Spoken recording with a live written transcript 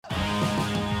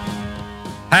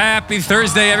Happy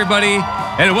Thursday, everybody,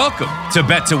 and welcome to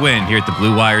Bet to Win here at the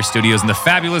Blue Wire Studios in the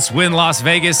fabulous Wynn Las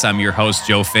Vegas. I'm your host,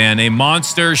 Joe Fan. A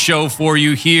monster show for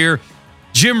you here.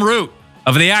 Jim Root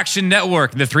of the Action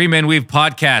Network and the Three Man Weave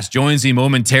podcast joins me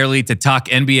momentarily to talk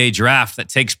NBA draft that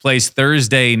takes place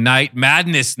Thursday night.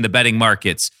 Madness in the betting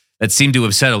markets that seem to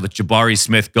have settled at Jabari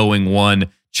Smith going 1,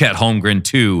 Chet Holmgren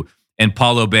 2, and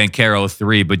Paolo Banchero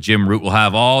 3. But Jim Root will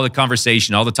have all the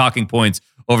conversation, all the talking points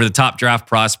over the top draft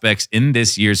prospects in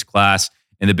this year's class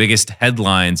and the biggest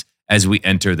headlines as we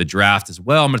enter the draft as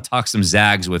well. I'm going to talk some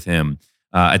Zags with him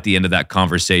at the end of that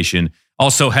conversation.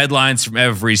 Also, headlines from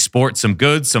every sport, some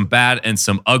good, some bad, and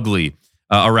some ugly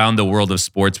around the world of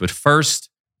sports. But first,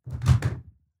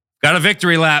 got a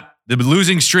victory lap. The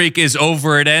losing streak is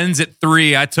over. It ends at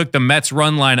 3. I took the Mets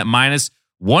run line at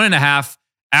 -1.5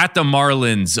 at the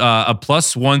Marlins. A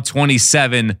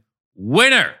 +127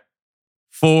 winner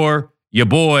for your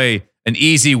boy. An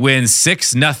easy win,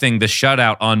 6-0, the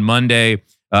shutout on Monday.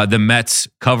 The Mets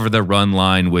cover the run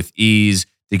line with ease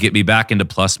to get me back into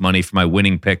plus money for my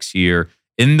winning picks here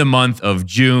in the month of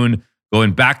June.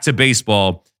 Going back to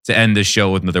baseball to end this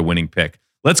show with another winning pick.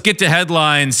 Let's get to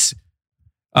headlines.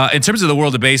 In terms of the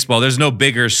world of baseball, there's no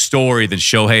bigger story than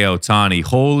Shohei Ohtani.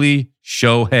 Holy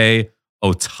Shohei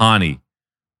Ohtani.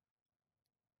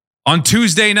 On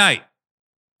Tuesday night,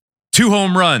 2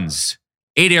 home runs,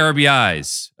 8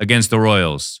 RBIs against the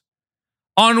Royals.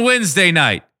 On Wednesday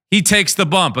night, he takes the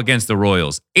bump against the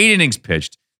Royals. 8 innings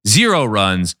pitched, 0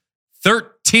 runs,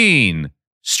 13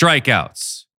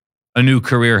 strikeouts. A new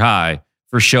career high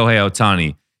for Shohei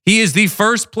Ohtani. He is the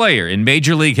first player in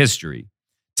Major League history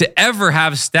to ever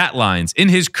have stat lines in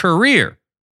his career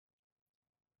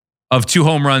of 2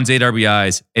 home runs, 8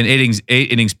 RBIs, and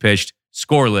 8 innings pitched,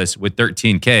 scoreless with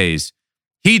 13 Ks.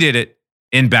 He did it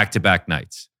in back-to-back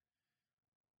nights.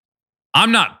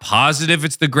 I'm not positive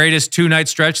it's the greatest 2-night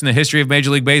stretch in the history of Major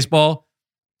League Baseball,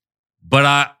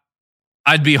 but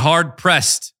I'd be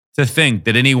hard-pressed to think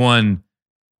that anyone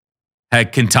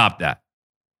can top that.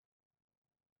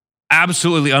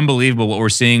 Absolutely unbelievable what we're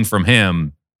seeing from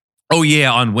him. Oh,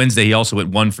 yeah, on Wednesday, he also went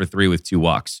 1 for 3 with 2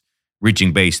 walks,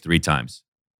 reaching base 3 times.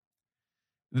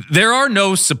 There are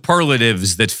no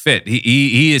superlatives that fit.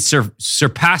 He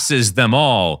surpasses them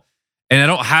all, and I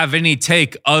don't have any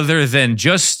take other than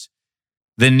just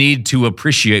the need to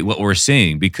appreciate what we're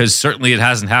seeing, because certainly it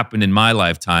hasn't happened in my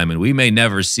lifetime, and we may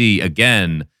never see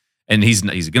again. And he's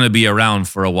going to be around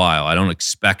for a while. I don't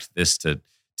expect this to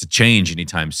change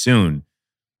anytime soon.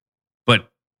 But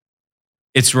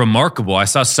it's remarkable. I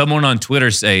saw someone on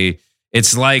Twitter say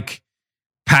it's like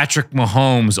Patrick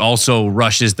Mahomes also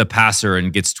rushes the passer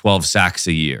and gets 12 sacks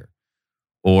a year,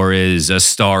 or is a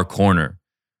star corner.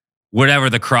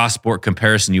 Whatever the cross-sport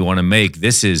comparison you want to make,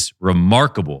 this is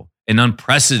remarkable and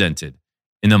unprecedented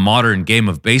in the modern game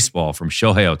of baseball from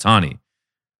Shohei Ohtani.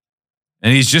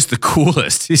 And he's just the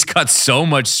coolest. He's got so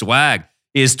much swag.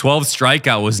 His 12th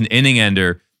strikeout was an inning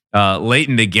ender late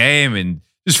in the game, and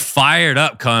just fired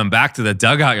up coming back to the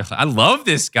dugout. I love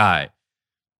this guy.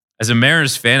 As a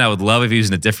Mariners fan, I would love if he was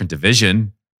in a different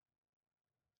division.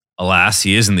 Alas,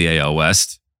 he is in the AL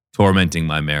West, tormenting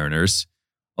my Mariners,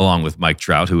 along with Mike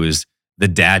Trout, who is the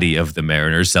daddy of the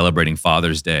Mariners, celebrating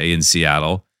Father's Day in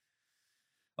Seattle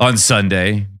on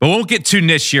Sunday. But won't get too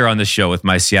niche here on the show with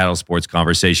my Seattle sports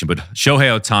conversation. But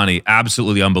Shohei Ohtani,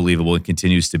 absolutely unbelievable, and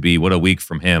continues to be. What a week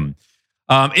from him.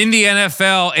 In the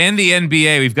NFL and the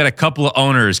NBA, we've got a couple of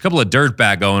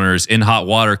dirtbag owners in hot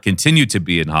water, continue to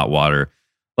be in hot water.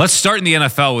 Let's start in the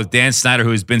NFL with Dan Snyder,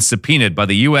 who has been subpoenaed by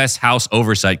the U.S. House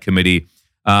Oversight Committee.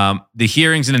 The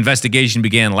hearings and investigation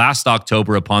began last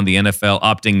October upon the NFL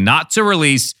opting not to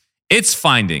release its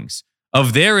findings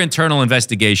of their internal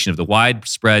investigation of the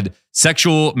widespread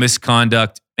sexual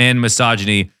misconduct and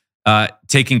misogyny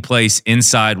taking place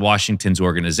inside Washington's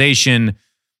organization.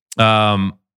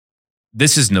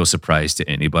 This is no surprise to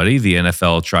anybody. The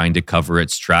NFL trying to cover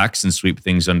its tracks and sweep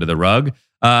things under the rug.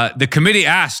 The committee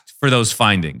asked for those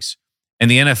findings,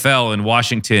 and the NFL in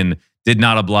Washington did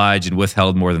not oblige and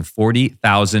withheld more than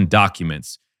 40,000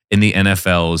 documents in the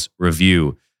NFL's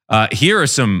review. Here are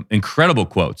some incredible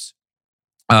quotes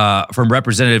from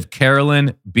Representative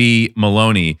Carolyn B.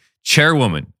 Maloney,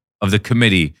 chairwoman of the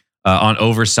Committee on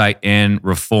Oversight and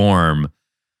Reform.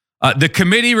 The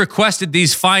committee requested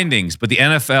these findings, but the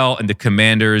NFL and the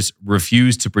Commanders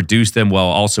refused to produce them while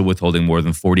also withholding more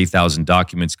than 40,000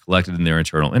 documents collected in their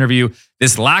internal interview.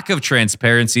 This lack of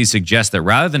transparency suggests that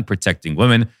rather than protecting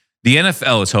women, the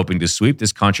NFL is hoping to sweep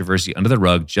this controversy under the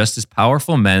rug, just as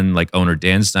powerful men like owner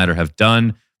Dan Snyder have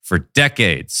done for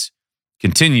decades.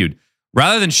 Continued,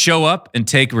 rather than show up and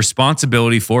take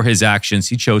responsibility for his actions,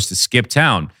 he chose to skip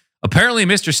town Apparently,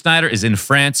 Mr. Snyder is in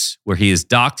France, where he has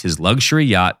docked his luxury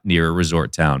yacht near a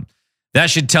resort town. That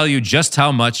should tell you just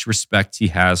how much respect he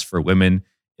has for women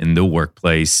in the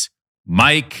workplace.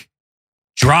 Mic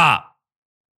drop.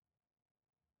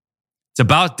 It's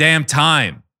about damn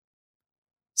time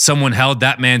someone held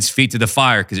that man's feet to the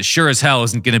fire, because it sure as hell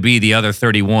isn't going to be the other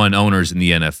 31 owners in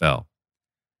the NFL.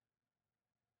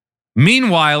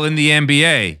 Meanwhile, in the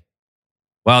NBA,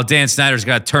 while Dan Snyder's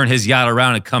got to turn his yacht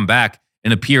around and come back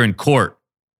and appear in court,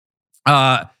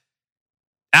 Adam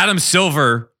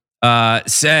Silver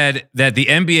said that the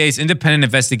NBA's independent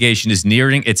investigation is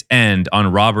nearing its end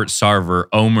on Robert Sarver,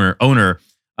 owner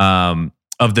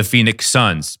of the Phoenix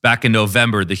Suns. Back in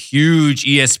November, the huge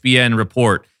ESPN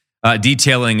report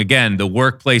detailing, again, the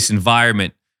workplace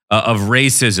environment of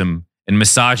racism and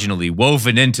misogyny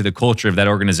woven into the culture of that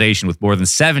organization, with more than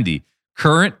 70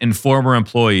 current and former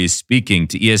employees speaking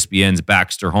to ESPN's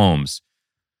Baxter Holmes.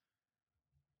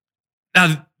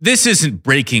 Now, this isn't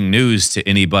breaking news to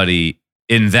anybody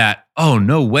in that, oh,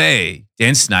 no way,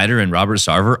 Dan Snyder and Robert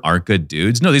Sarver aren't good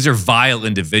dudes. No, these are vile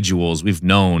individuals. We've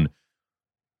known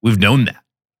that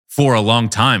for a long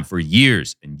time, for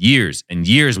years and years and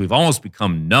years. We've almost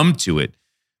become numb to it,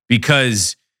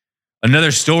 because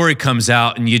another story comes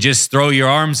out and you just throw your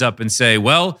arms up and say,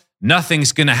 well,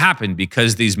 nothing's going to happen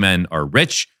because these men are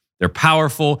rich, they're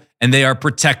powerful, and they are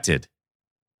protected.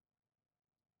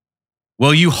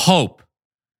 Well, you hope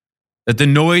that the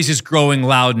noise is growing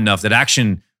loud enough that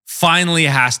action finally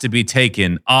has to be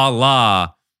taken, a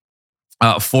la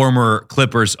former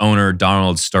Clippers owner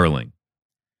Donald Sterling.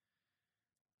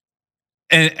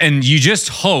 And you just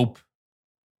hope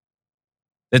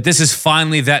that this is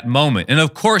finally that moment. And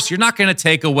of course, you're not going to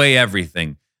take away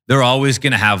everything. They're always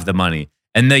going to have the money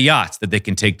and the yachts that they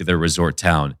can take to their resort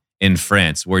town in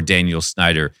France, where Daniel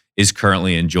Snyder is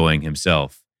currently enjoying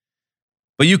himself.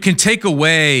 But you can take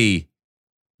away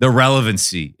the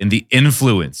relevancy and the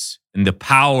influence and the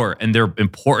power and their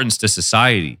importance to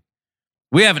society.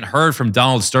 We haven't heard from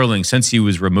Donald Sterling since he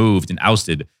was removed and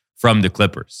ousted from the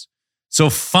Clippers. So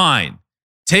fine,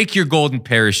 take your golden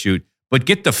parachute, but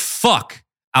get the fuck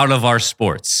out of our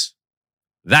sports.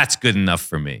 That's good enough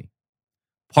for me.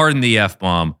 Pardon the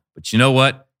F-bomb, but you know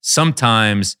what?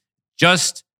 Sometimes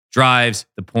just drives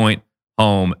the point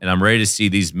home, and I'm ready to see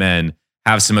these men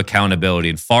have some accountability.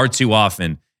 And far too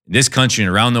often in this country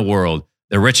and around the world,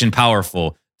 the rich and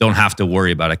powerful don't have to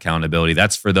worry about accountability.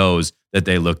 That's for those that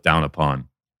they look down upon.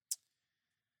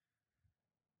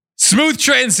 Smooth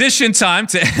transition time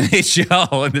to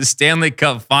NHL and the Stanley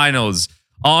Cup Finals.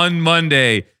 On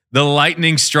Monday, the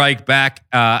Lightning strike back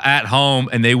at home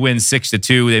and they win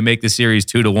 6-2. They make the series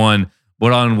 2-1.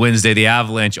 But on Wednesday, the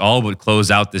Avalanche all but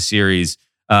close out the series.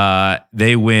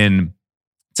 They win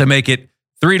to make it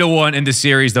 3-1 in the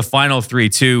series, the final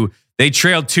 3-2. They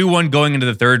trailed 2-1 going into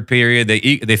the third period.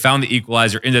 They found the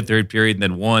equalizer in the third period and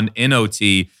then won in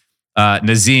OT.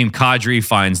 Nazem Kadri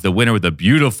finds the winner with a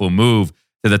beautiful move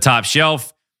to the top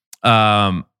shelf.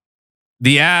 The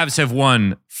Avs have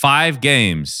won 5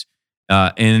 games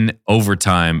in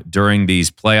overtime during these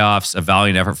playoffs. A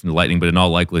valiant effort from the Lightning, but in all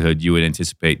likelihood, you would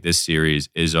anticipate this series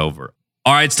is over.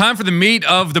 All right, it's time for the meat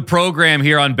of the program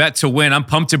here on Bet to Win. I'm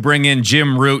pumped to bring in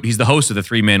Jim Root. He's the host of the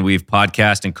 3-Man Weave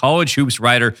podcast and college hoops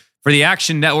writer for the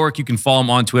Action Network. You can follow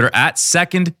him on Twitter at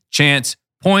Second Chance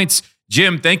Points.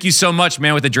 Jim, thank you so much,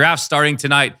 man. With the draft starting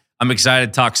tonight, I'm excited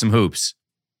to talk some hoops.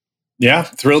 Yeah,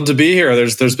 thrilled to be here.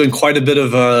 There's been quite a bit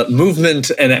of movement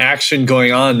and action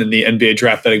going on in the NBA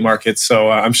draft betting market,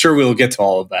 so I'm sure we'll get to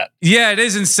all of that. Yeah, it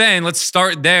is insane. Let's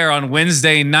start there. On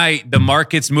Wednesday night, the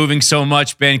market's moving so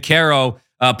much. Paolo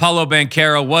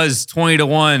Banchero was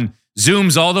 20-1,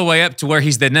 zooms all the way up to where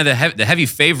he's the heavy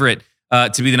favorite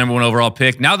to be the number 1 overall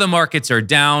pick. Now the markets are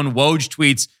down. Woj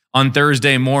tweets on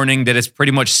Thursday morning that it's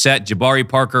pretty much set. Jabari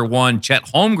Parker 1, Chet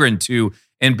Holmgren 2,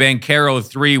 and Banchero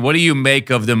 3. What do you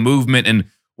make of the movement and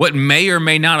what may or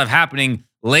may not have happening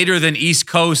later than East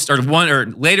Coast or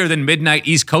later than midnight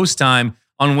East Coast time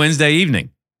on Wednesday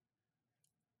evening?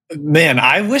 Man,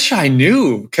 I wish I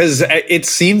knew, because it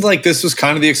seemed like this was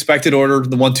kind of the expected order,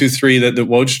 the 1, 2, 3 that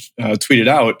Woj tweeted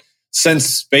out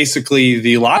since basically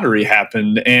the lottery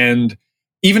happened. And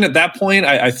even at that point,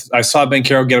 I saw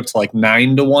Banchero get up to like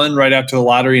 9-1 right after the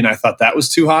lottery, and I thought that was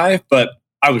too high, but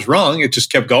I was wrong. It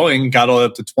just kept going, got all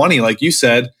up to 20, like you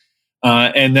said.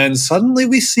 And then suddenly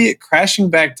we see it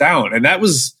crashing back down. And that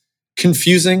was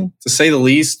confusing, to say the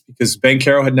least, because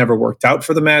Banchero had never worked out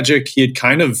for the Magic. He had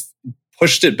kind of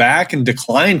pushed it back and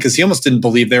declined because he almost didn't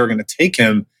believe they were going to take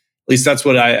him. At least that's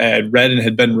what I had read and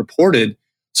had been reported.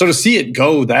 So to see it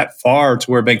go that far to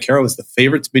where Banchero was the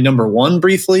favorite to be number 1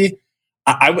 briefly,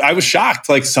 I was shocked.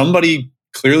 Like, somebody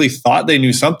clearly thought they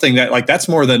knew something. That's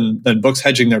more than books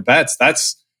hedging their bets.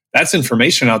 That's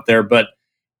information out there. But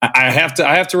I have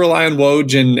to rely on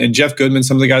Woj and Jeff Goodman,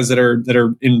 some of the guys that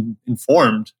are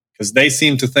informed, because they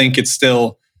seem to think it's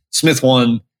still Smith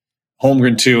 1,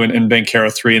 Holmgren 2, and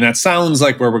Banchero 3, and that sounds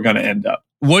like where we're going to end up.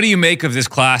 What do you make of this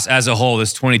class as a whole,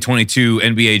 this 2022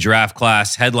 NBA draft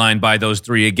class, headlined by those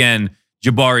three again,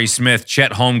 Jabari Smith,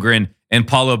 Chet Holmgren, and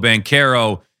Paolo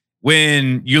Banchero?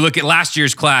 When you look at last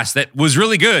year's class that was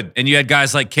really good, and you had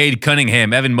guys like Cade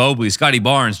Cunningham, Evan Mobley, Scotty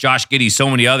Barnes, Josh Giddey, so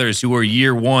many others who were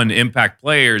year one impact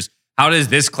players, how does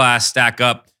this class stack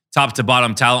up top to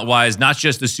bottom talent-wise, not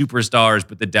just the superstars,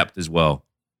 but the depth as well?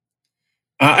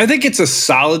 I think it's a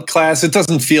solid class. It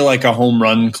doesn't feel like a home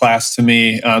run class to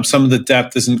me. Some of the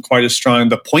depth isn't quite as strong.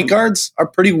 The point guards are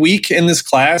pretty weak in this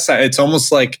class. It's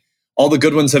almost like all the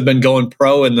good ones have been going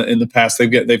pro in the past.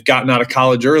 They've gotten out of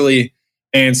college early,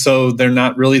 and so they're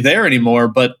not really there anymore.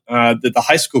 But the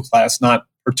high school class, not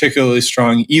particularly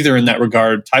strong either in that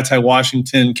regard. Ty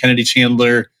Washington, Kennedy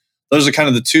Chandler, those are kind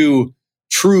of the two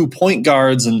true point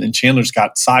guards, and Chandler's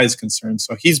got size concerns,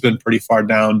 so he's been pretty far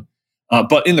down.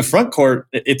 But in the front court,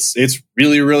 it's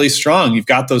really, really strong. You've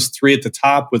got those three at the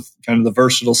top with kind of the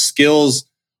versatile skills.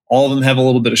 All of them have a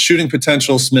little bit of shooting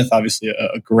potential. Smith, obviously,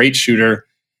 a great shooter.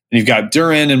 And you've got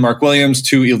Duren and Mark Williams,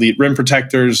 two elite rim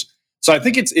protectors. So I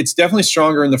think it's definitely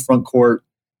stronger in the front court.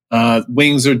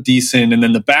 Wings are decent. And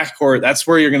then the back court, that's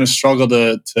where you're going to struggle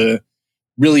to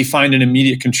really find an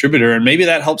immediate contributor. And maybe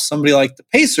that helps somebody like the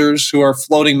Pacers, who are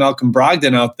floating Malcolm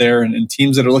Brogdon out there, and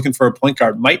teams that are looking for a point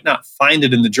guard might not find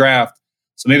it in the draft.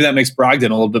 So maybe that makes Brogdon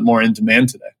a little bit more in demand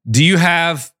today. Do you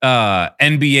have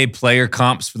NBA player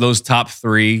comps for those top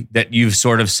three that you've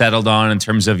sort of settled on in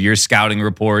terms of your scouting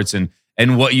reports and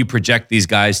what you project these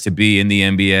guys to be in the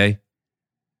NBA?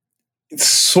 It's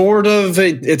sort of.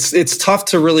 It's tough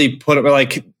to really put it,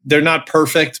 like, they're not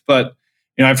perfect, but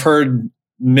I've heard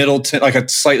Middleton, like a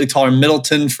slightly taller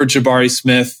Middleton for Jabari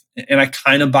Smith, and I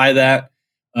kind of buy that.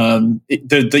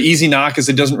 The easy knock is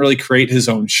it doesn't really create his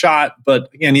own shot, but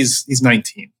again, he's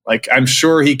 19. Like, I'm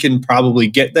sure he can probably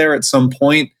get there at some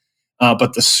point.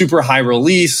 But the super high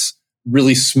release,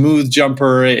 really smooth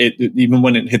jumper, even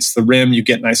when it hits the rim, you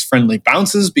get nice friendly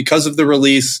bounces because of the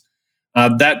release.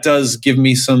 That does give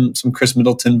me some Chris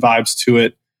Middleton vibes to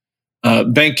it.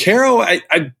 Banchero,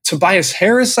 Tobias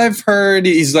Harris, I've heard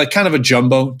he's like kind of a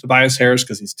jumbo Tobias Harris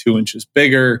because he's 2 inches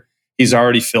bigger. He's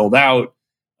already filled out.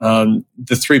 The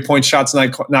 3-point shot's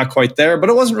not quite there, but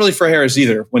it wasn't really for Harris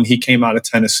either when he came out of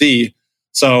Tennessee.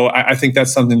 So I think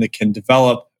that's something that can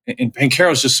develop. And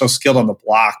Banchero's just so skilled on the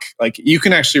block. Like, you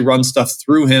can actually run stuff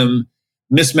through him.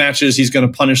 Mismatches, he's going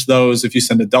to punish those. If you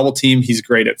send a double team, he's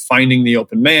great at finding the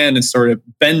open man and sort of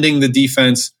bending the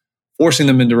defense, forcing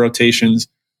them into rotations.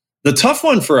 The tough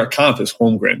one for a comp is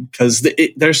Holmgren, because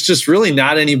there's just really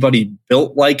not anybody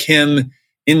built like him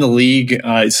in the league.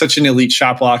 He's such an elite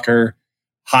shot blocker.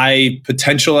 High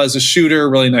potential as a shooter,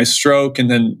 really nice stroke,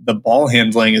 and then the ball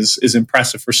handling is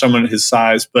impressive for someone his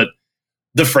size. But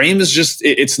the frame is just,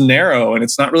 it's narrow, and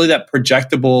it's not really that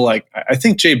projectable. Like, I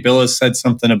think Jay Billis said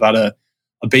something about a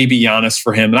baby Giannis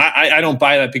for him, and I don't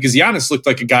buy that, because Giannis looked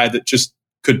like a guy that just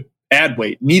could add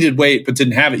weight, needed weight, but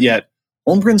didn't have it yet.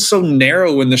 Holmgren's so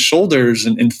narrow in the shoulders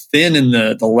and thin in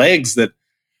the legs that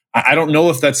I don't know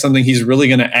if that's something he's really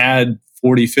going to add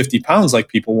 40, 50 pounds like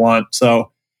people want.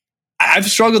 So I've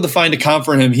struggled to find a comp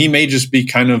for him. He may just be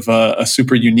kind of a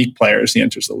super unique player as he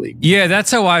enters the league. Yeah,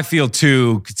 that's how I feel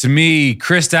too. To me,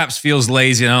 Kristaps feels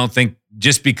lazy, and I don't think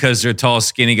just because they're tall,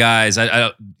 skinny guys,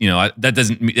 that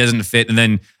doesn't fit. And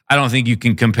then I don't think you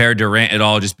can compare Durant at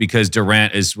all, just because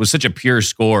Durant was such a pure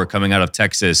scorer coming out of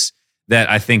Texas that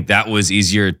I think that was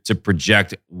easier to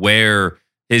project where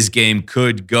his game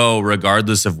could go,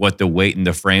 regardless of what the weight and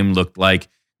the frame looked like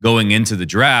going into the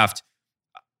draft.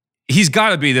 He's got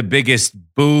to be the biggest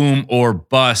boom or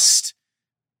bust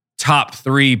top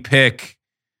 3 pick.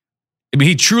 I mean,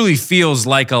 he truly feels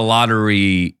like a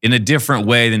lottery in a different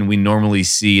way than we normally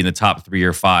see in the top 3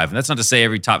 or 5. And that's not to say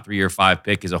every top 3 or 5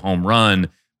 pick is a home run,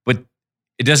 but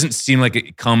it doesn't seem like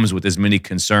it comes with as many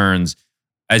concerns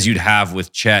as you'd have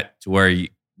with Chet, to where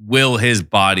will his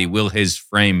body, will his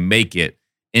frame make it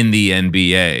in the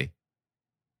NBA?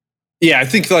 Yeah, I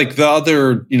think like the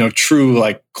other, true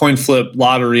like coin flip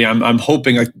lottery, I'm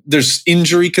hoping like there's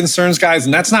injury concerns, guys,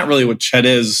 and that's not really what Chet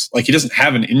is. Like, he doesn't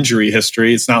have an injury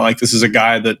history. It's not like this is a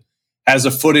guy that has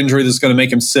a foot injury that's going to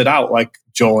make him sit out, like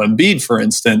Joel Embiid, for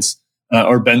instance,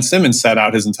 or Ben Simmons sat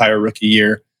out his entire rookie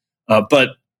year.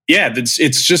 But yeah,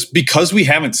 it's just because we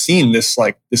haven't seen this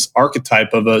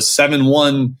archetype of a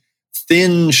 7'1"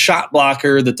 thin shot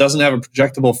blocker that doesn't have a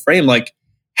projectable frame. Like,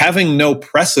 having no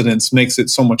precedence makes it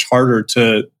so much harder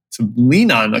to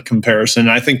lean on a comparison.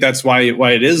 And I think that's why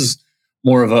it is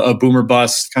more of a boomer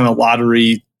bust kind of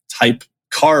lottery type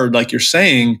card, like you're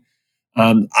saying.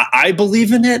 I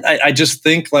believe in it. I just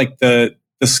think like the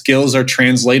skills are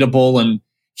translatable, and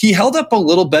he held up a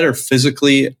little better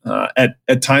physically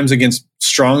at times against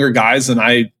stronger guys than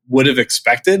I would have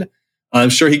expected. I'm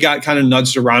sure he got kind of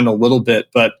nudged around a little bit,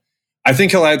 but I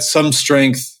think he'll add some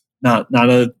strength. Not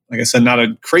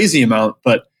a crazy amount,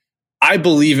 but I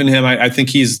believe in him. I think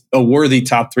he's a worthy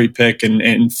top 3 pick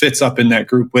and fits up in that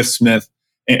group with Smith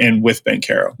and with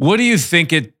Banchero. What do you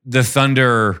think the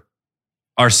Thunder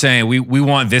are saying? We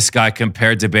want this guy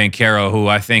compared to Banchero, who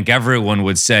I think everyone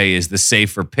would say is the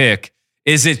safer pick.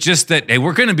 Is it just that, hey,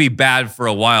 we're going to be bad for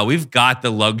a while? We've got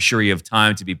the luxury of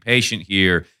time to be patient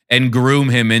here and groom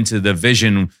him into the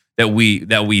vision that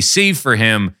we see for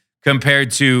him, compared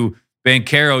to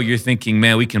Banchero. You're thinking,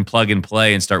 man, we can plug and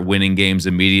play and start winning games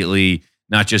immediately,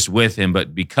 not just with him,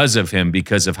 but because of him,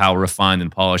 because of how refined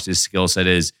and polished his skill set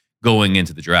is going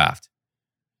into the draft.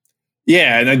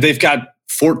 Yeah, and they've got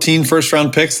 14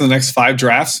 first-round picks in the next 5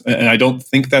 drafts, and I don't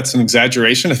think that's an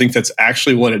exaggeration. I think that's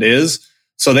actually what it is.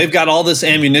 So they've got all this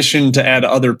ammunition to add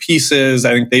other pieces.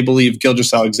 I think they believe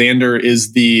Gilgeous-Alexander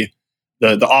is the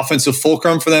offensive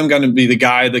fulcrum for them, going to be the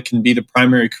guy that can be the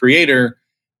primary creator.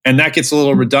 And that gets a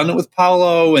little redundant with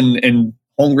Paolo, and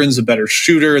Holmgren's a better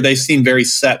shooter. They seem very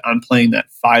set on playing that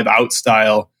 5-out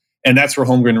style, and that's where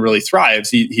Holmgren really thrives.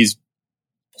 He's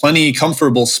plenty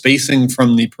comfortable spacing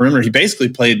from the perimeter. He basically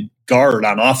played guard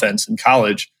on offense in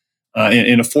college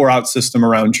in a 4-out system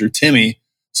around Drew Timme.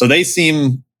 So they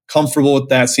seem comfortable with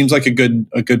that. Seems like a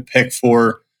good pick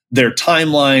for their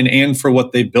timeline and for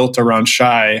what they built around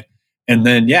Shai. And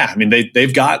then,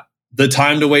 they've got the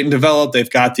time to wait and develop. They've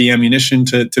got the ammunition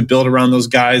to build around those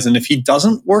guys. And if he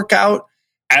doesn't work out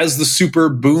as the super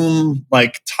boom,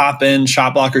 like top end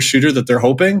shot blocker shooter that they're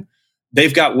hoping,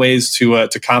 they've got ways to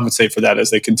compensate for that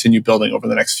as they continue building over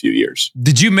the next few years.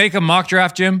 Did you make a mock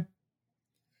draft, Jim?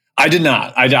 I did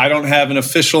not. I don't have an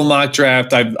official mock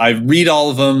draft. I read all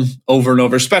of them over and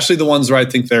over, especially the ones where I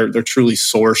think they're truly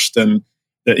sourced and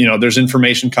that, there's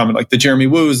information coming, like the Jeremy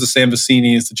Woos, the Sam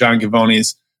Vicinis, the John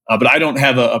Gavonis. But I don't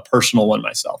have a personal one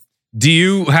myself. Do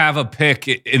you have a pick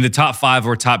in the top 5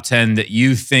 or top 10 that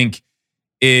you think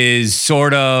is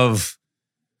sort of,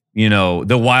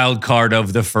 the wild card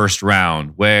of the first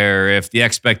round, where if the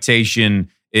expectation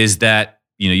is that,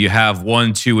 you have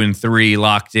 1, 2, and 3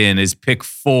 locked in, is pick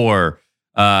 4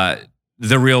 the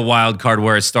real wild card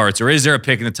where it starts? Or is there a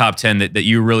pick in the top 10 that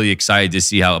you're really excited to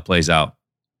see how it plays out?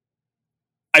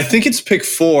 I think it's pick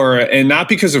 4, and not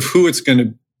because of who's going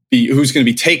to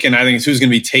be taken. I think it's who's going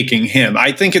to be taking him.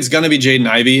 I think it's going to be Jaden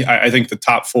Ivey. I think the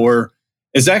top 4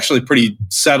 is actually pretty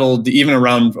settled, even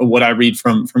around what I read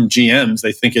from GMs.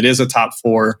 They think it is a top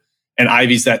 4, and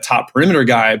Ivey's that top perimeter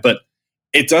guy. But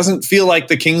it doesn't feel like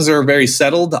the Kings are very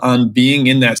settled on being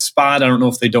in that spot. I don't know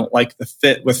if they don't like the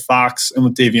fit with Fox and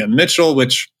with Davion Mitchell,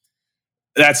 which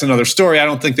that's another story. I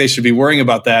don't think they should be worrying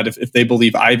about that if they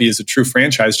believe Ivey is a true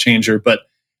franchise changer. But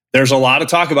there's a lot of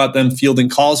talk about them fielding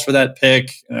calls for that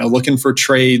pick, looking for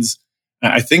trades.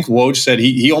 I think Woj said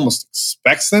he almost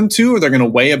expects them to, or they're going to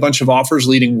weigh a bunch of offers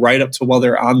leading right up to while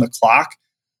they're on the clock.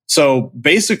 So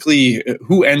basically,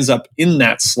 who ends up in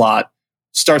that slot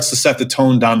starts to set the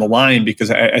tone down the line,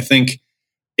 because I think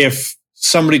if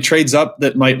somebody trades up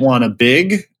that might want a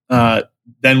big,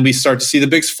 then we start to see the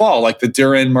bigs fall, like the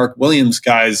Duren, Mark Williams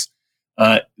guys.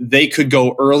 They could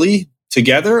go early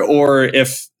together, or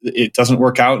if it doesn't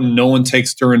work out and no one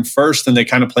takes Duren first and they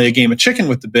kind of play a game of chicken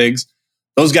with the bigs,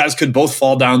 those guys could both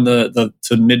fall down to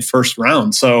mid first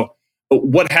round. So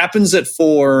what happens at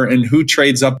 4 and who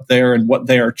trades up there and what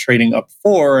they are trading up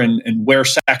for, and where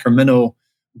Sacramento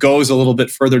goes a little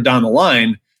bit further down the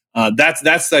line,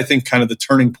 that's I think kind of the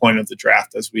turning point of the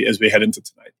draft as we head into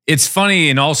tonight. It's funny,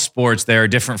 in all sports there are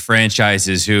different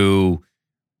franchises who,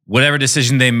 whatever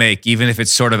decision they make, even if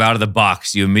it's sort of out of the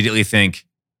box, you immediately think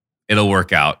it'll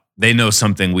work out. They know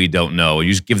something we don't know.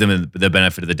 You just give them the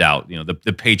benefit of the doubt.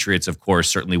 The Patriots, of course,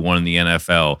 certainly won in the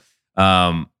NFL.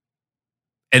 And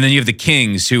then you have the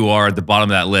Kings, who are at the bottom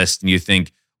of that list, and you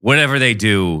think whatever they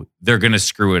do, they're going to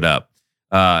screw it up.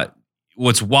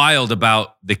 What's wild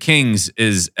about the Kings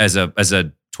is, as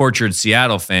a tortured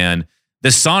Seattle fan, the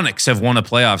Sonics have won a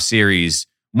playoff series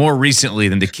more recently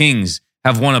than the Kings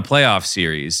have won a playoff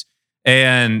series.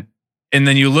 And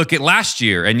then you look at last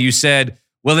year and you said,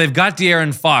 well, they've got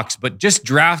De'Aaron Fox, but just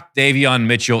draft Davion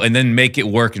Mitchell and then make it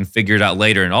work and figure it out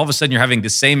later. And all of a sudden you're having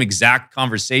the same exact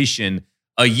conversation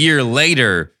a year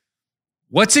later.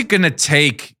 What's it going to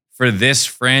take for this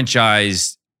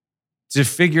franchise to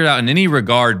figure it out in any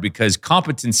regard because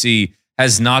competency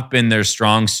has not been their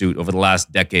strong suit over the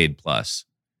last decade plus.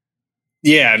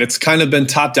 Yeah, and it's kind of been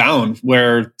top down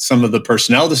where some of the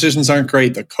personnel decisions aren't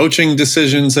great. The coaching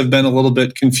decisions have been a little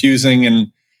bit confusing.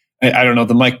 And I don't know,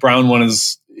 the Mike Brown one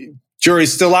is,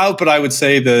 jury's still out, but I would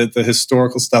say the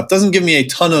historical stuff doesn't give me a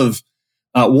ton of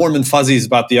warm and fuzzies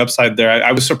about the upside there.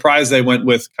 I was surprised they went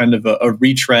with kind of a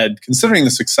retread, considering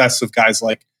the success of guys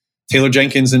like Taylor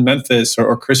Jenkins in Memphis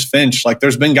or Chris Finch. Like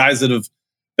there's been guys that have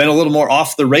been a little more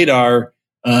off the radar,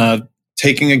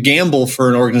 taking a gamble for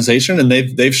an organization, and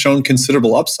they've shown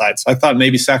considerable upside. So I thought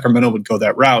maybe Sacramento would go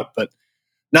that route, but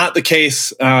not the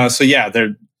case. So yeah,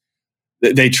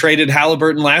 they traded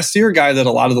Halliburton last year, a guy that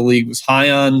a lot of the league was high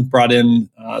on, brought in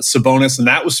Sabonis, and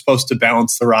that was supposed to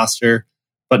balance the roster.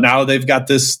 But now they've got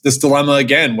this dilemma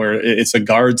again, where it's a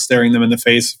guard staring them in the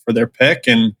face for their pick,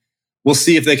 and we'll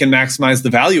see if they can maximize the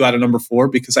value out of number 4,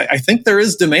 because I think there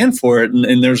is demand for it,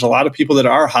 and there's a lot of people that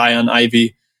are high on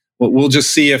Ivy. We'll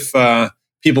just see if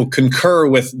people concur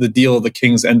with the deal the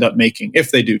Kings end up making if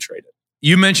they do trade it.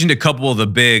 You mentioned a couple of the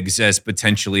bigs as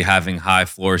potentially having high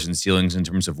floors and ceilings in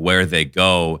terms of where they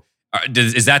go.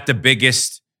 Is that the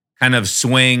biggest kind of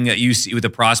swing that you see with the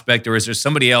prospect, or is there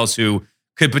somebody else who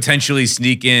could potentially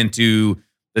sneak into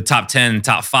the top 10,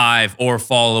 top 5, or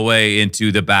fall away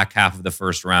into the back half of the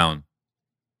first round?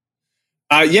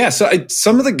 So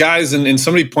some of the guys, and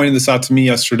somebody pointed this out to me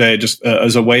yesterday, just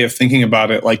as a way of thinking about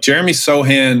it, like Jeremy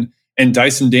Sohan and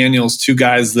Dyson Daniels, 2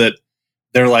 guys that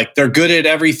they're good at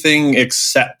everything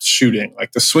except shooting.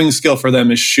 Like the swing skill for them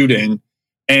is shooting.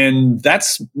 And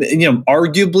that's,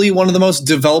 arguably one of the most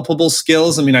developable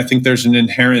skills. I mean, I think there's an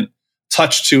inherent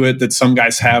touch to it that some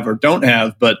guys have or don't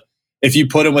have. But if you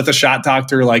put him with a shot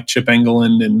doctor like Chip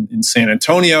Engelland in San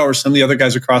Antonio, or some of the other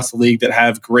guys across the league that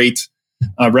have great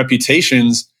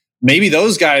reputations, maybe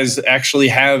those guys actually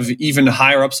have even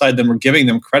higher upside than we're giving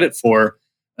them credit for.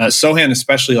 Sohan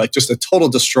especially, like just a total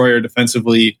destroyer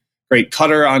defensively, great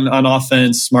cutter on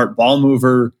offense, smart ball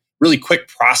mover, really quick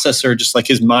processor, just like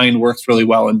his mind works really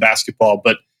well in basketball,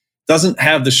 but doesn't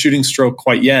have the shooting stroke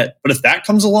quite yet. But if that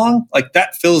comes along, like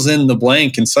that fills in the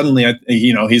blank, and suddenly,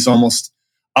 he's almost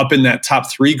up in that top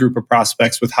 3 group of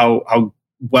prospects with how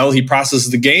well he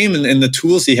processes the game and the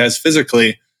tools he has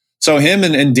physically. So him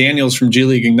and Daniels from G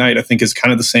League Ignite, I think, is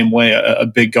kind of the same way, a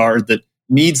big guard that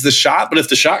needs the shot. But if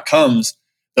the shot comes,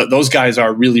 those guys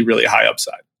are really, really high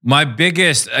upside. My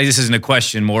biggest, this isn't a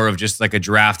question, more of just like a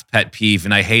draft pet peeve.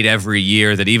 And I hate every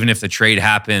year that even if the trade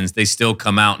happens, they still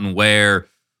come out and wear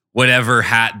whatever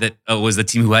hat that was the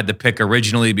team who had the pick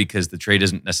originally, because the trade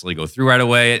doesn't necessarily go through right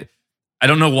away. I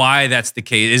don't know why that's the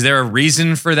case. Is there a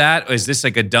reason for that? Or is this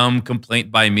like a dumb complaint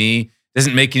by me? It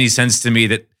doesn't make any sense to me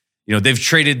that, they've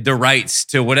traded the rights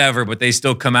to whatever, but they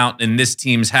still come out in this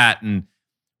team's hat. And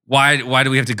why do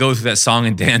we have to go through that song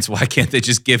and dance? Why can't they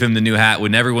just give him the new hat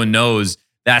when everyone knows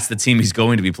that's the team he's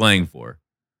going to be playing for?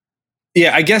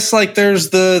 Yeah, I guess like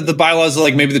there's the bylaws of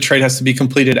like maybe the trade has to be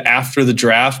completed after the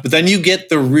draft, but then you get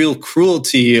the real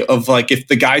cruelty of like if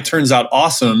the guy turns out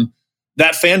awesome,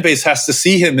 that fan base has to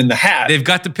see him in the hat. They've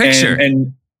got the picture.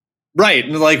 And right.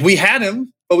 And like we had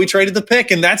him, but we traded the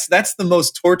pick. And that's the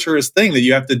most torturous thing, that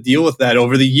you have to deal with that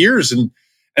over the years and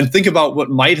think about what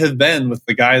might have been with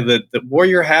the guy that wore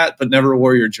your hat but never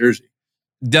wore your jersey.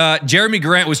 Jeremy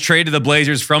Grant was traded to the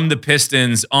Blazers from the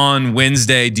Pistons on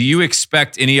Wednesday. Do you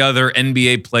expect any other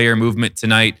NBA player movement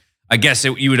tonight? I guess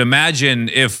you would imagine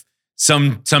if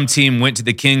some team went to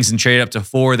the Kings and traded up to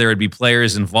 4, there would be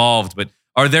players involved. But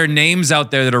are there names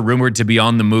out there that are rumored to be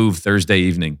on the move Thursday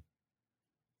evening?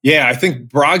 Yeah, I think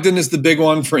Brogdon is the big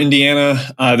one for Indiana.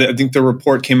 I think the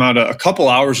report came out a couple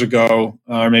hours ago,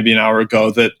 or maybe an hour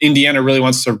ago, that Indiana really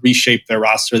wants to reshape their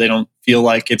roster. They don't feel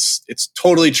like it's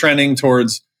totally trending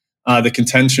towards the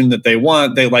contention that they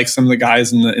want. They like some of the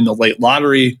guys in the late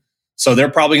lottery, so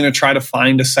they're probably going to try to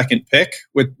find a second pick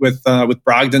with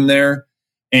Brogdon there.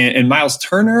 And Miles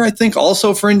Turner, I think,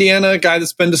 also for Indiana, a guy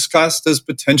that's been discussed as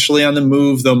potentially on the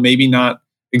move, though maybe not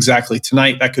exactly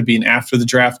tonight. That could be an after the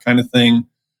draft kind of thing.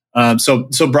 So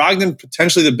Brogdon,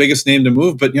 potentially the biggest name to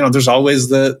move, but there's always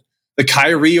the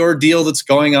Kyrie ordeal that's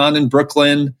going on in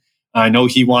Brooklyn. I know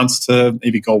he wants to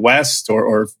maybe go west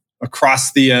or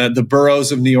across the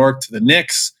boroughs of New York to the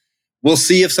Knicks. We'll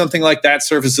see if something like that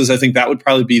surfaces. I think that would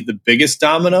probably be the biggest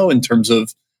domino in terms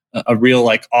of a real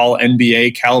like all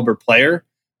NBA caliber player.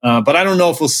 But I don't know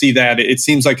if we'll see that. It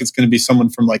seems like it's going to be someone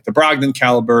from like the Brogdon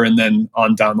caliber and then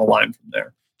on down the line from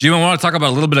there. Jim, I want to talk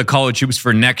about a little bit of college hoops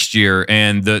for next year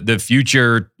and the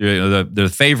future.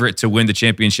 The favorite to win the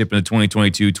championship in the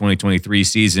 2022-2023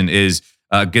 season is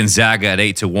Gonzaga at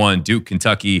 8-1. Duke,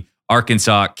 Kentucky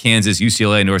Arkansas, Kansas,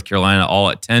 UCLA, North Carolina, all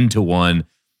at 10-1.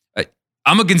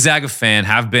 I'm a Gonzaga fan,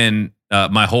 have been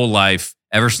my whole life,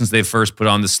 ever since they first put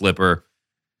on the slipper.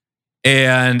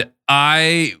 And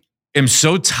I am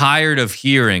so tired of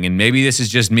hearing, and maybe this is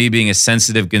just me being a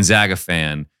sensitive Gonzaga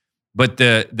fan, but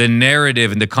the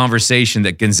narrative and the conversation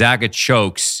that Gonzaga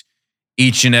chokes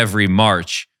each and every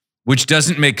March, which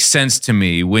doesn't make sense to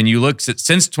me when you look at,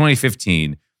 since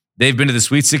 2015, they've been to the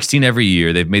Sweet 16 every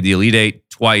year. They've made the Elite Eight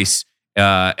twice,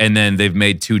 and then they've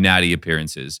made 2 Natty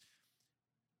appearances.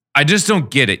 I just don't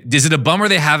get it. Is it a bummer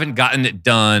they haven't gotten it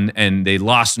done and they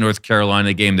lost North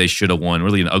Carolina game they should have won?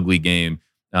 Really an ugly game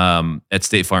at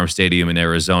State Farm Stadium in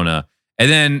Arizona.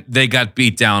 And then they got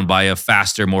beat down by a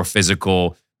faster, more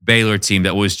physical Baylor team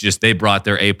that was just, they brought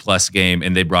their A-plus game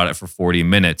and they brought it for 40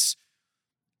 minutes.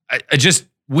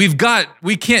 We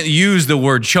can't use the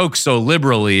word choke so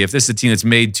liberally if this is a team that's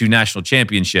made 2 national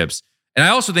championships. And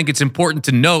I also think it's important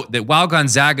to note that while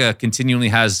Gonzaga continually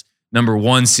has number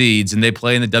 1 seeds and they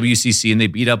play in the WCC and they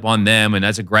beat up on them, and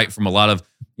that's a gripe from a lot of,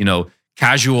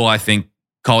 casual, I think,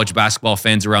 college basketball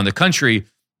fans around the country.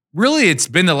 Really, it's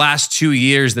been the last 2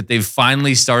 years that they've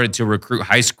finally started to recruit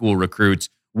high school recruits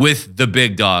with the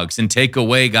big dogs and take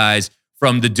away guys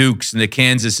from the Dukes and the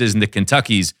Kansases and the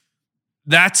Kentuckys.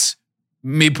 That's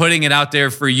me putting it out there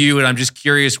for you, and I'm just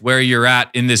curious where you're at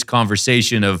in this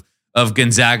conversation of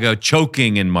Gonzaga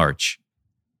choking in March.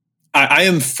 I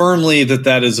am firmly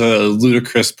that is a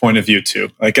ludicrous point of view too.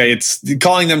 Like, it's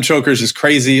calling them chokers is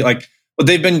crazy. Like, but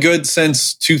they've been good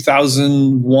since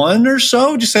 2001 or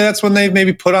so. Just say that's when they've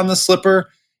maybe put on the slipper.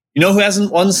 You know who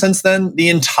hasn't won since then? The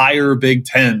entire Big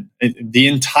Ten, the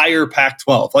entire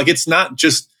Pac-12. Like, it's not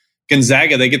just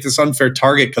Gonzaga. They get this unfair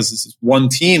target because this is one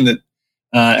team that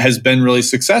has been really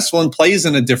successful and plays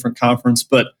in a different conference,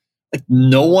 but like,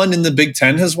 no one in the Big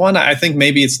Ten has won. I think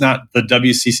maybe it's not the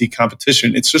WCC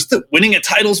competition. It's just that winning a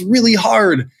title is really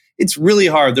hard. It's really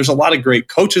hard. There's a lot of great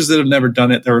coaches that have never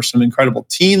done it. There were some incredible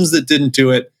teams that didn't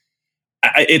do it.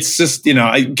 It's just,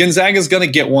 Gonzaga's going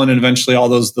to get one, and eventually all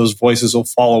those voices will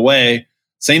fall away.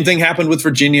 Same thing happened with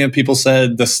Virginia. People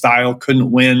said the style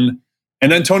couldn't win.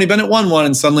 And then Tony Bennett won one,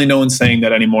 and suddenly no one's saying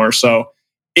that anymore. So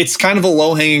it's kind of a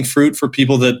low-hanging fruit for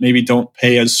people that maybe don't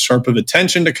pay as sharp of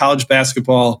attention to college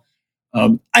basketball.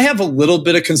 I have a little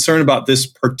bit of concern about this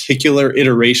particular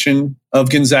iteration of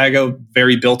Gonzaga,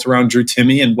 very built around Drew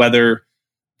Timme, and whether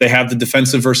they have the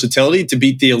defensive versatility to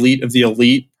beat the elite of the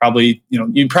elite. Probably,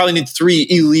 you probably need 3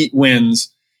 elite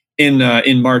wins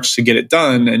in March to get it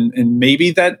done, and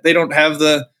maybe that they don't have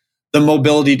the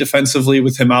mobility defensively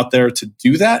with him out there to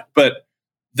do that. But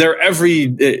they have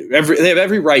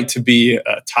every right to be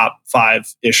a top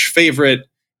 5-ish favorite.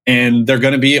 And they're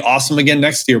going to be awesome again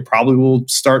next year. Probably will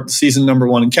start the season number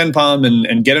 1 in KenPom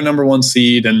and get a number 1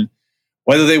 seed. And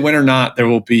whether they win or not, there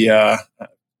will be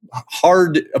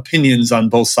hard opinions on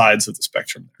both sides of the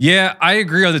spectrum. Yeah, I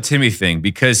agree on the Timme thing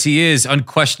because he is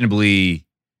unquestionably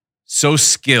so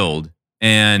skilled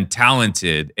and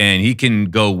talented, and he can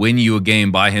go win you a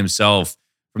game by himself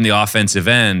from the offensive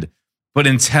end. But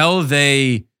until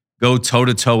they go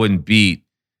toe-to-toe and beat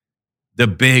the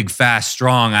big, fast,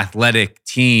 strong, athletic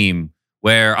team,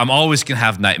 where I'm always going to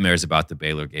have nightmares about the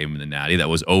Baylor game in the Natty that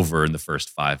was over in the first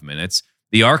 5 minutes.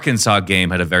 The Arkansas game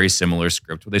had a very similar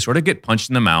script where they sort of get punched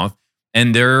in the mouth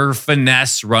and their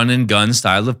finesse, run and gun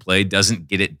style of play doesn't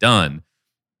get it done.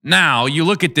 Now, you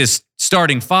look at this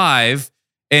starting 5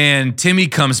 and Timme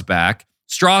comes back,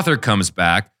 Strother comes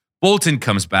back, Bolton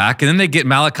comes back, and then they get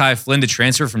Malachi Flynn to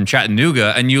transfer from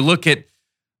Chattanooga, and you look at,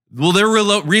 well, they're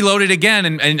reloaded again,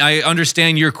 and I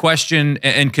understand your question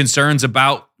and concerns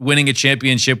about winning a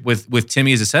championship with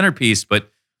Timme as a centerpiece, but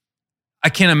I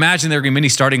can't imagine there are going to be many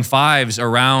starting 5s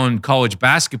around college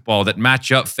basketball that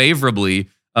match up favorably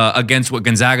against what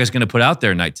Gonzaga is going to put out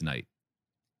there night to night.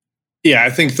 Yeah, I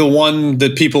think the one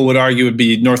that people would argue would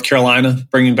be North Carolina,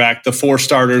 bringing back the 4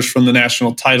 starters from the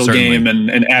national title game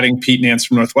and adding Pete Nance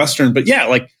from Northwestern. But yeah,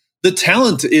 like, the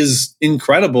talent is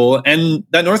incredible. And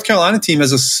that North Carolina team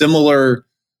has a similar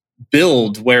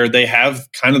build where they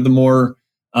have kind of the more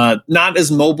not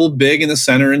as mobile big in the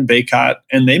center in Baycott,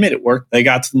 and they made it work. They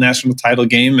got to the national title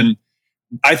game. And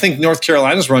I think North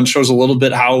Carolina's run shows a little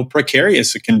bit how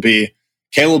precarious it can be.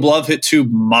 Caleb Love hit 2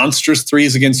 monstrous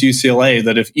threes against UCLA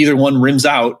that if either one rims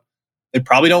out, they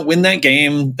probably don't win that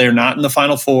game. They're not in the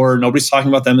Final Four. Nobody's talking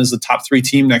about them as the top 3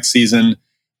 team next season.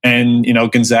 And,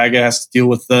 Gonzaga has to deal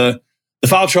with the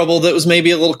foul trouble that was maybe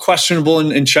a little questionable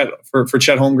in Chet, for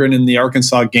Chet Holmgren in the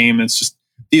Arkansas game. It's just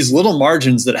these little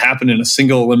margins that happen in a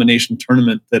single elimination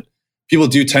tournament that people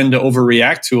do tend to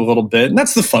overreact to a little bit. And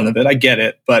that's the fun of it. I get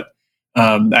it. But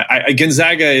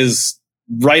Gonzaga is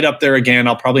right up there again.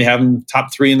 I'll probably have them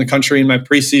top 3 in the country in my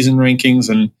preseason rankings.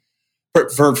 And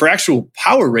for actual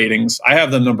power ratings, I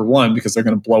have them number 1 because they're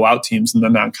going to blow out teams in the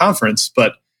non-conference.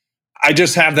 But I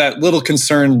just have that little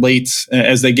concern late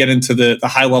as they get into the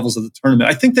high levels of the tournament.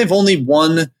 I think they've only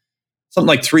won something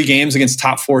like 3 games against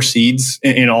top 4 seeds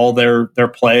in all their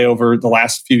play over the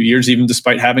last few years, even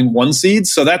despite having 1 seed.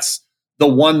 So that's the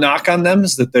one knock on them,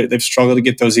 is that they've struggled to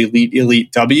get those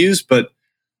elite W's. But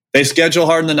they schedule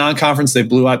hard in the non-conference. They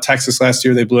blew out Texas last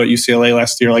year. They blew out UCLA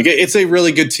last year. Like, it's a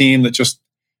really good team that just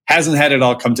hasn't had it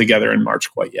all come together in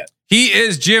March quite yet. He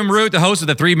is Jim Root, the host of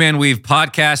the 3-Man Weave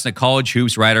podcast and a college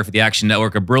hoops writer for the Action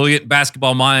Network. A brilliant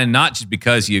basketball mind, not just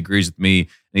because he agrees with me and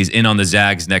he's in on the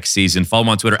Zags next season. Follow him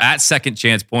on Twitter at Second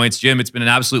Chance Points. Jim, it's been an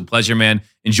absolute pleasure, man.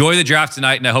 Enjoy the draft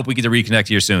tonight, and I hope we get to reconnect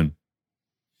here soon.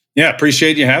 Yeah,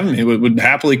 appreciate you having me. Would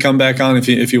happily come back on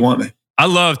if you want me. I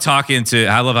love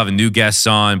having new guests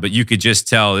on, but you could just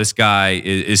tell this guy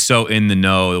is so in the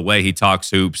know, the way he talks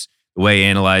hoops, the way he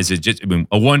analyzes, just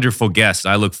a wonderful guest.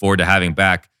 I look forward to having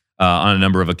back on a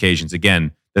number of occasions.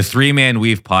 Again, the 3-Man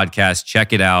Weave podcast,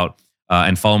 check it out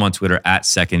and follow him on Twitter at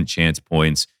Second Chance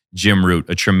Points. Jim Root,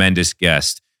 a tremendous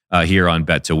guest here on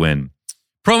Bet to Win.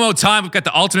 Promo time, we've got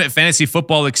the Ultimate Fantasy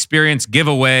Football Experience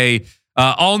giveaway.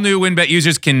 All new WynnBET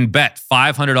users can bet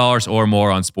 $500 or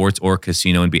more on sports or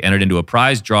casino and be entered into a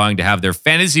prize drawing to have their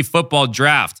fantasy football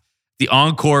draft at the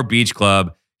Encore Beach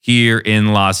Club here in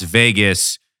Las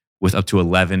Vegas with up to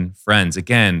 11 friends.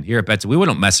 Again, here at Bet to Win, we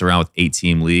don't mess around with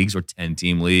 8-team leagues or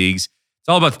 10-team leagues. It's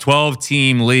all about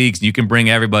 12-team leagues, and you can bring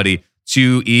everybody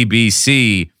to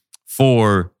EBC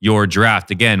for your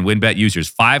draft. Again, WynnBET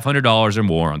users, $500 or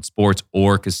more on sports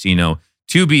or casino.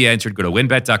 To be entered, go to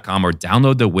wynnbet.com or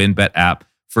download the WynnBET app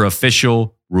for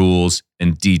official rules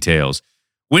and details.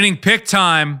 Winning pick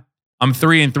time. I'm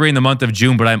 3-3 in the month of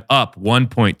June, but I'm up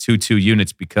 1.22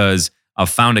 units because I've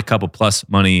found a couple plus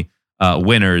money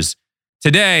winners.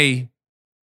 Today,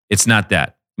 it's not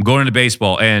that. I'm going into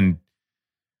baseball, and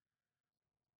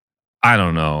I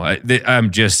don't know.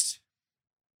 I'm just...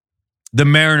 The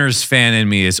Mariners fan in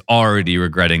me is already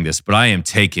regretting this, but I am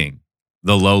taking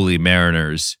the lowly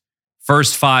Mariners.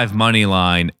 First 5 money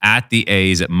line at the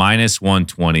A's at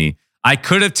 -120. I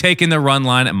could have taken the run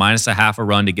line at -0.5 a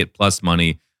run to get plus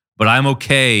money, but I'm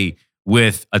okay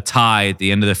with a tie at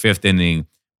the end of the 5th inning,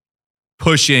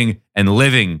 pushing and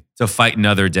living to fight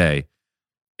another day.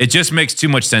 It just makes too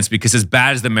much sense because as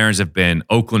bad as the Mariners have been,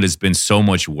 Oakland has been so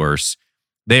much worse.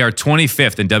 They are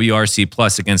 25th in WRC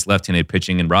plus against left-handed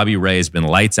pitching, and Robbie Ray has been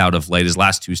lights out of late. His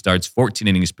last 2 starts, 14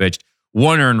 innings pitched,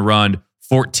 1 earned run,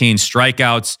 14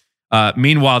 strikeouts.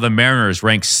 Meanwhile, the Mariners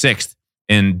rank 6th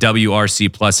in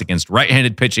WRC plus against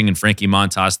right-handed pitching, and Frankie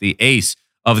Montas, the ace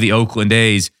of the Oakland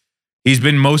A's. He's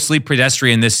been mostly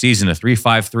pedestrian this season, a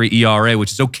 3.53 ERA,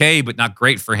 which is okay, but not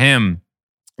great for him.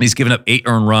 And he's given up 8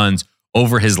 earned runs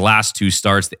over his last 2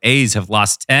 starts. The A's have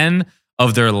lost 10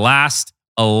 of their last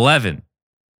 11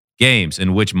 games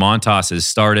in which Montas has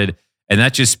started, and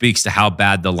that just speaks to how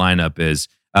bad the lineup is.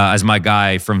 As my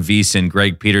guy from VSiN,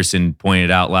 Greg Peterson,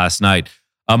 pointed out last night,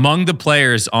 among the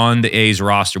players on the A's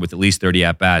roster with at least 30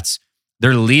 at-bats,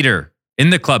 their leader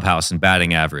in the clubhouse in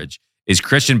batting average is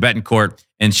Christian Betancourt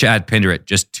and Chad Penderett,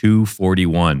 just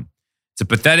 .241. It's a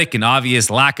pathetic and obvious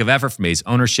lack of effort from A's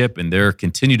ownership and their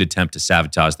continued attempt to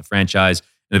sabotage the franchise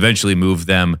and eventually move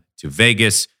them to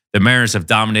Vegas. The Mariners have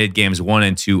dominated games 1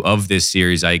 and 2 of this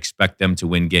series. I expect them to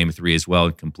win game 3 as well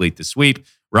and complete the sweep.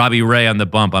 Robbie Ray on the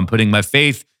bump. I'm putting my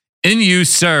faith in you,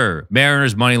 sir.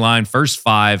 Mariners money line, first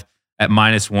 5 at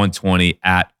 -120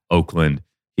 at Oakland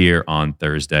here on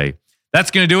Thursday.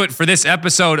 That's going to do it for this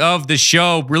episode of the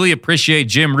show. Really appreciate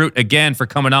Jim Root again for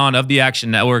coming on of the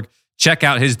Action Network. Check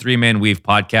out his 3-Man Weave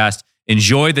podcast.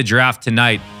 Enjoy the draft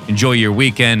tonight. Enjoy your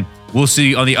weekend. We'll see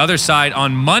you on the other side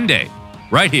on Monday,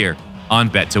 right here on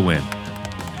Bet to Win.